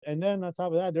and then on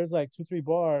top of that, there's like 2, 3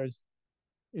 bars.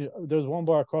 There's one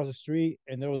bar across the street,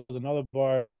 and there was another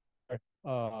bar,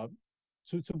 uh,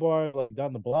 two bars like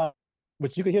down the block,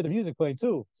 which you could hear the music playing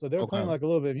too. So they were playing Okay. like a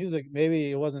little bit of music. Maybe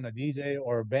it wasn't a DJ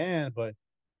or a band, but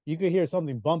you could hear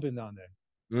something bumping down there.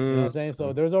 You know what I'm Mm, saying?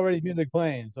 So there's already music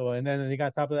playing. So and then you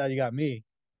got top of that, you got me,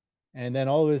 and then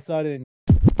all of a sudden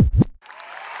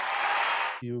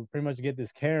you pretty much get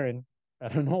this Karen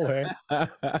out of nowhere.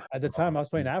 At the time, I was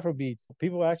playing Afro beats.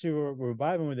 People actually were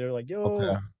vibing with it. They were like, "Yo,"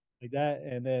 okay. like that.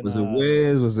 And then Was it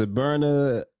Wiz? Was it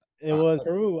Burner? it was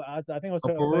Peru. I think I was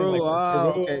playing Peru. like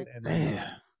Oh, Peru, okay. and then Damn.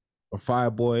 Or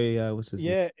Fireboy. What's his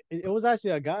name? yeah, it was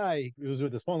actually a guy who was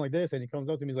with his phone like this, and he comes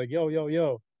up to me. He's like, "Yo, yo,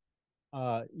 yo."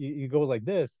 He goes like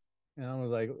this, and I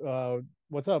was like,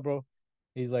 "What's up, bro?"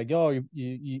 He's like, "Yo,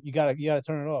 you gotta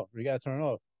turn it off. You gotta turn it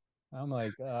off." I'm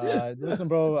like, "Listen,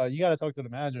 bro, you gotta talk to the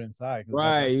manager inside because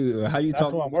Right. How you that's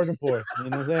talk? what I'm working for." You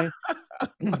know what I'm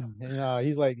saying? And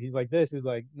he's like this. He's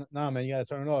like, "Nah, man, you gotta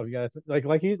turn it off. You gotta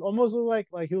like he's almost like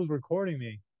he was recording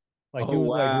me, like he Oh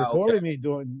was like wow. Okay. recording me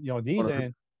doing Want to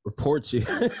DJing." report you?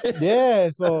 Yeah,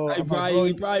 so he I'm like, probably bro,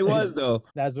 he probably was though.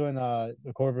 that's when the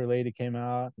corporate lady came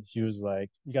out. She was like,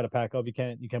 "You got to pack up. You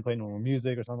can't play no more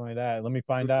music or something like that. Let me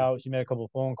find Mm, out." She made a couple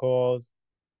of phone calls,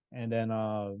 and then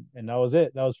and that was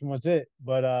it. That was pretty much it.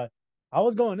 But I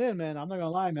was going in, man. I'm not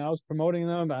gonna lie, man. I was promoting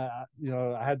them. I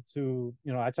had to,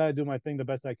 I try to do my thing the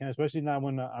best I can, especially not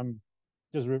when I'm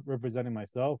just representing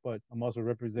myself, but I'm also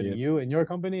representing yeah. you and your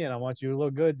company, and I want you to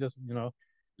look good. Just No,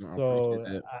 I appreciate so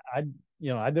that.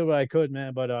 I did what I could,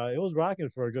 man, but it was rocking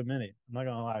for a good minute. I'm not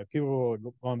gonna lie. People were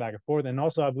going back and forth, and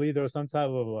also I believe there was some type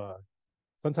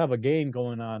of game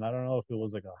going on. I don't know if it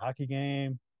was like a hockey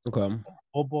game, Okay.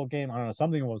 football game. I don't know.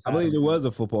 Something was I believe happening, there man. was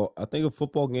a football. I think a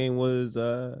football game was.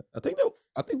 I think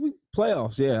we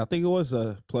playoffs. Yeah, I think it was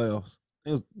playoffs.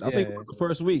 I think it Yeah. was the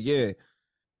first week. Yeah,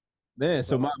 man.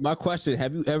 So So my question: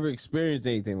 have you ever experienced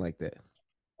anything like that?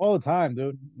 all the time,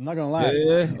 dude. I'm not gonna lie,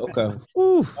 Yeah. Okay.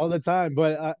 Woo. all the time.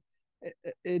 But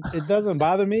it doesn't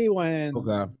bother me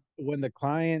Okay. when the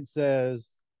client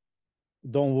says,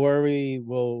 "Don't worry,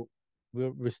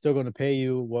 we're still gonna pay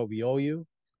you what we owe you."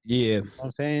 Yeah.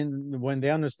 I'm saying when they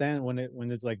understand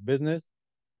when it's like business,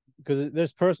 because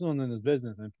there's personal and then there's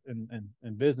business,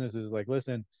 and business is like,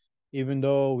 listen, even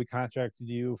though we contracted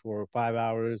you for 5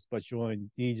 hours, but you only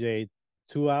DJ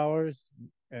 2 hours,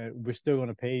 we're still going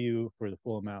to pay you for the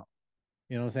full amount.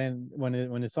 You know what I'm saying?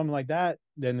 When it's something like that,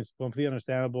 then it's completely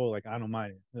understandable. Like I don't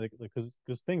mind it, like because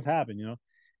things happen.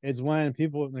 It's when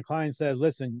the client says,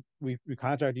 listen, we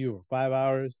contracted you for 5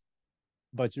 hours,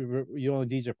 but you only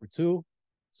DJ for two,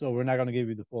 so we're not going to give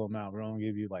you the full amount. We're only going to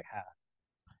give you like half.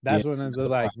 Yeah. That's when it's That's the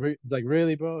like, part. it's like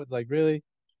really, bro. It's like really. Yep.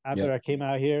 After I came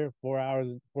out here, 4 hours,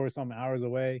 4 something hours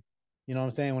away, you know what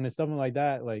I'm saying? When it's something like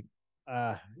that, like,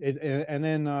 and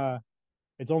then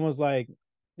it's almost like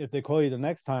if they call you the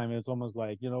next time, it's almost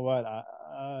like, you know what,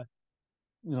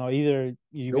 either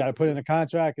you got Nope. to put in a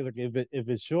contract. Like if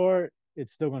it's short,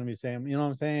 it's still going to be same. You know what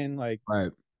I'm saying? Like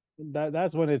Right.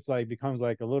 that's when it's like becomes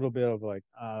like a little bit of like,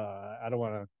 I don't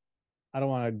want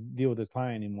to deal with this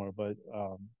client anymore. But